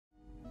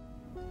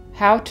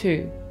How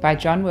To by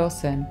John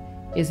Wilson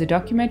is a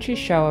documentary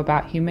show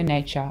about human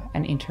nature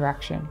and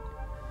interaction.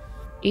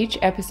 Each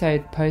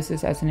episode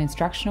poses as an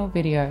instructional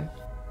video,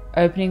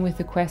 opening with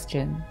a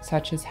question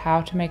such as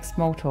how to make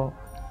small talk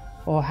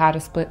or how to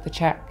split the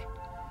check,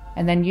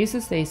 and then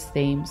uses these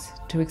themes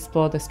to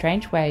explore the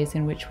strange ways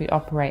in which we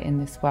operate in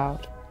this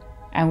world,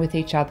 and with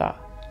each other,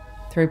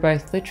 through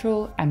both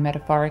literal and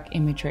metaphoric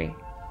imagery.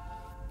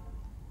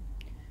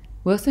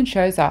 Wilson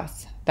shows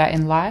us that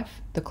in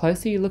life, the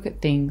closer you look at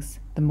things,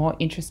 the more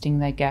interesting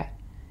they get,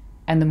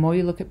 and the more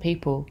you look at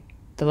people,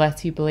 the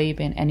less you believe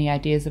in any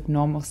ideas of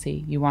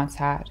normalcy you once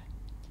had.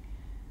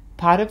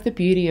 Part of the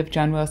beauty of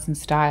John Wilson's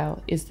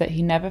style is that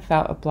he never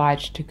felt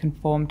obliged to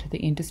conform to the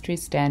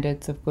industry's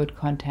standards of good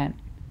content.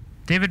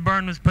 David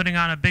Byrne was putting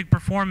on a big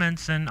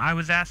performance, and I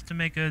was asked to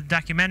make a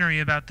documentary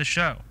about the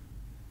show.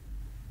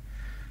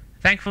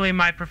 Thankfully,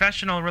 my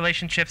professional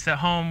relationships at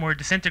home were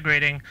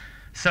disintegrating,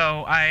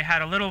 so I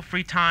had a little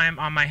free time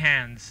on my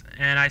hands,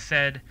 and I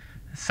said,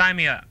 "Sign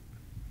me up."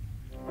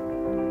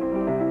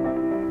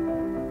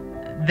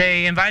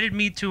 They invited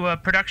me to a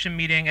production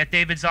meeting at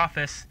David's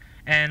office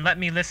and let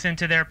me listen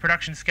to their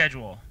production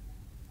schedule.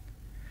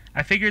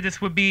 I figured this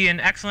would be an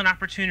excellent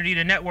opportunity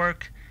to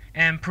network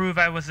and prove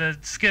I was a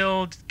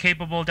skilled,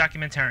 capable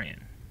documentarian.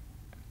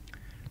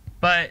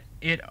 But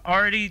it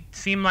already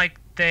seemed like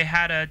they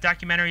had a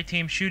documentary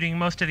team shooting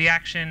most of the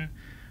action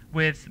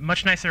with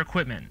much nicer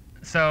equipment,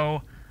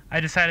 so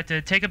I decided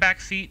to take a back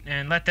seat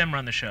and let them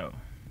run the show.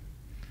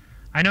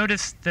 I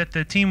noticed that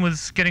the team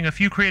was getting a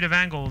few creative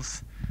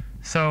angles,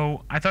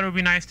 so I thought it would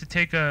be nice to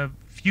take a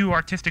few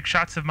artistic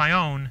shots of my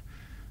own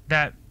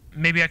that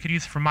maybe I could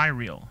use for my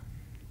reel.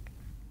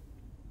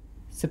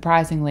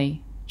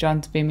 Surprisingly,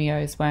 John's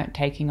Vimeos weren't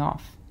taking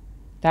off.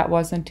 That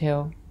was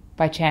until,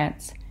 by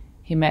chance,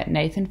 he met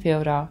Nathan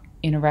Fielder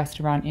in a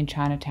restaurant in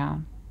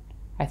Chinatown,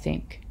 I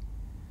think.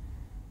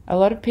 A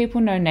lot of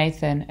people know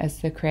Nathan as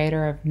the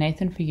creator of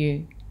Nathan For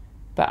You,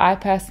 but I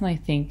personally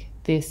think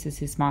this is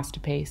his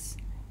masterpiece.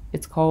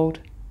 It's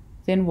called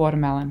Thin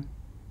Watermelon.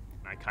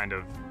 I kind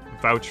of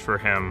vouched for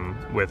him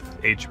with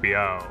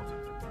HBO.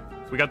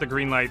 We got the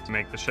green light to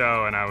make the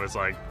show, and I was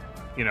like,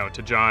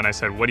 to John, I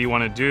said, "What do you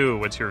want to do?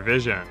 What's your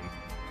vision?"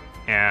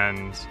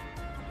 And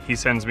he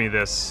sends me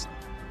this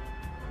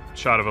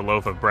shot of a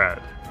loaf of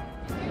bread.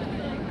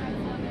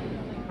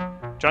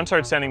 John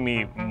started sending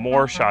me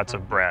more shots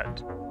of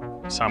bread.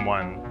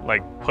 Someone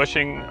like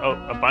pushing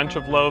a bunch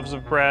of loaves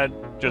of bread,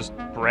 just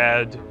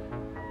bread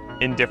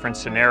in different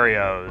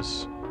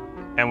scenarios,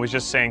 and was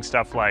just saying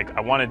stuff like,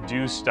 "I want to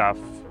do stuff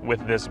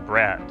with this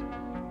bread."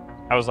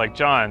 I was like,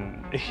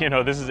 "John,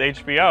 this is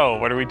HBO.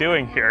 What are we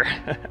doing here?"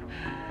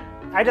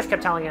 I just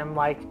kept telling him,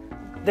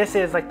 this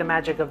is the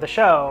magic of the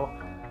show.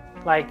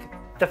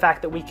 The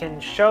fact that we can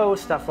show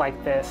stuff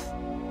like this.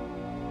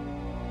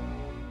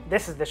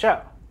 This is the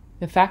show.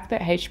 The fact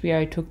that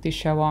HBO took this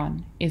show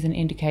on is an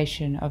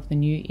indication of the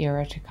new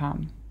era to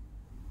come.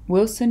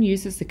 Wilson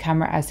uses the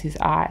camera as his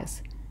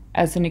eyes,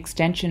 as an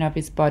extension of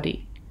his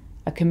body,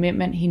 a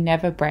commitment he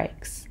never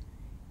breaks.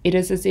 It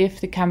is as if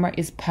the camera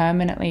is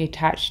permanently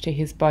attached to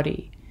his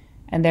body,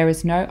 and there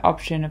is no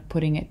option of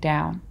putting it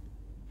down.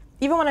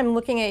 Even when I'm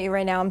looking at you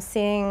right now, I'm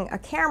seeing a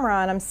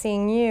camera and I'm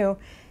seeing you.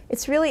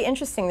 It's really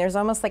interesting. There's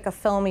almost like a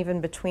film even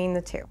between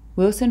the two.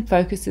 Wilson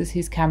focuses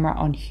his camera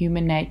on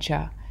human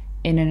nature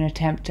in an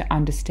attempt to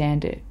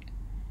understand it.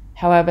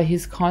 However,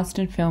 his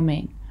constant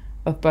filming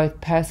of both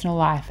personal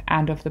life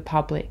and of the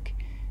public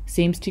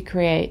seems to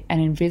create an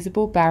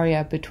invisible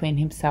barrier between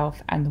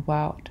himself and the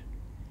world,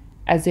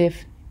 as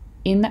if,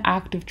 in the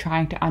act of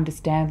trying to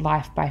understand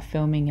life by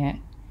filming it,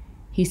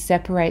 he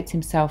separates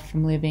himself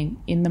from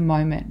living in the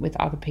moment with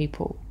other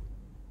people.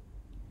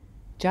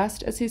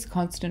 Just as his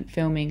constant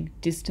filming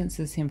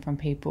distances him from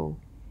people,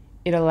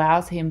 it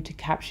allows him to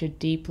capture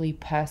deeply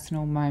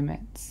personal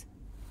moments.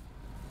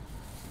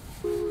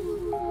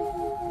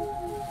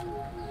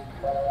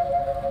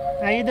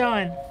 How you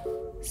doing?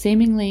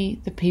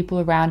 Seemingly, the people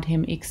around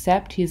him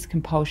accept his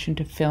compulsion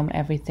to film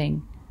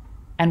everything,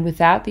 and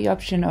without the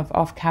option of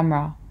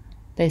off-camera,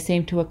 they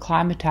seem to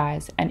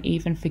acclimatize and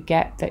even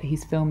forget that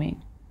he's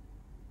filming.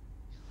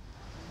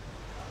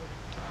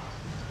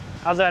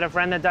 I also had a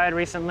friend that died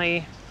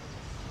recently.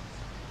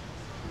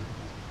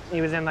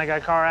 He was in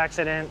a car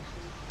accident.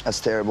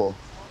 That's terrible.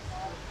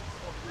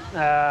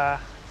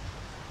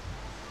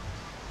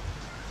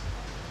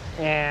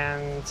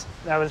 And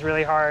that was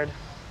really hard.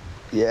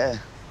 Yeah,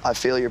 I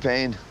feel your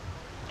pain.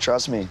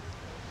 Trust me.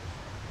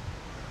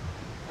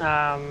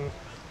 Yo,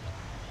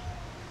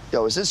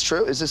 is this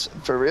true? Is this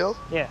for real?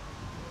 Yeah.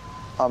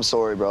 I'm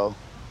sorry, bro.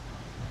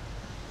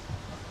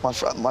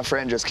 My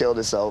friend just killed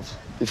himself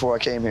before I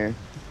came here.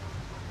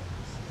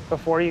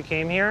 Before you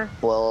came here?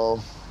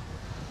 Well,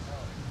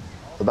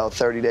 about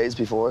 30 days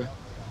before.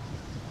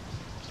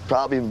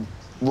 Probably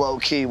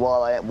low-key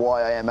why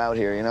I am out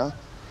here,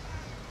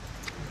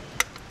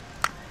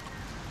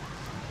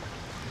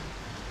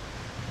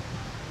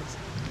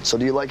 So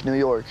do you like New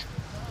York?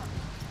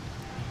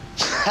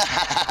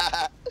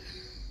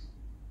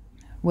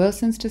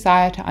 Wilson's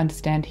desire to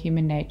understand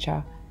human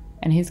nature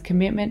and his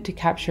commitment to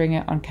capturing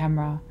it on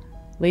camera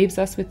leaves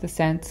us with a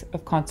sense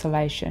of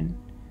consolation,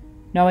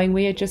 knowing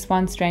we are just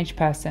one strange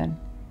person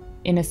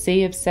in a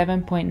sea of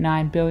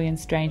 7.9 billion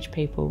strange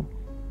people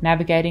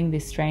navigating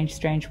this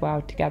strange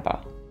world together.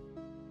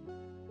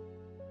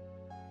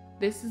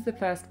 This is the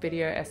first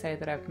video essay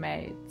that I've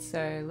made,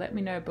 so let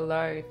me know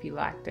below if you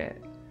liked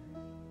it.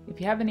 If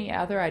you have any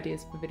other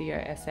ideas for video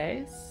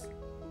essays,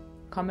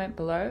 comment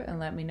below and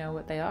let me know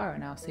what they are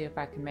and I'll see if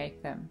I can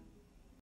make them.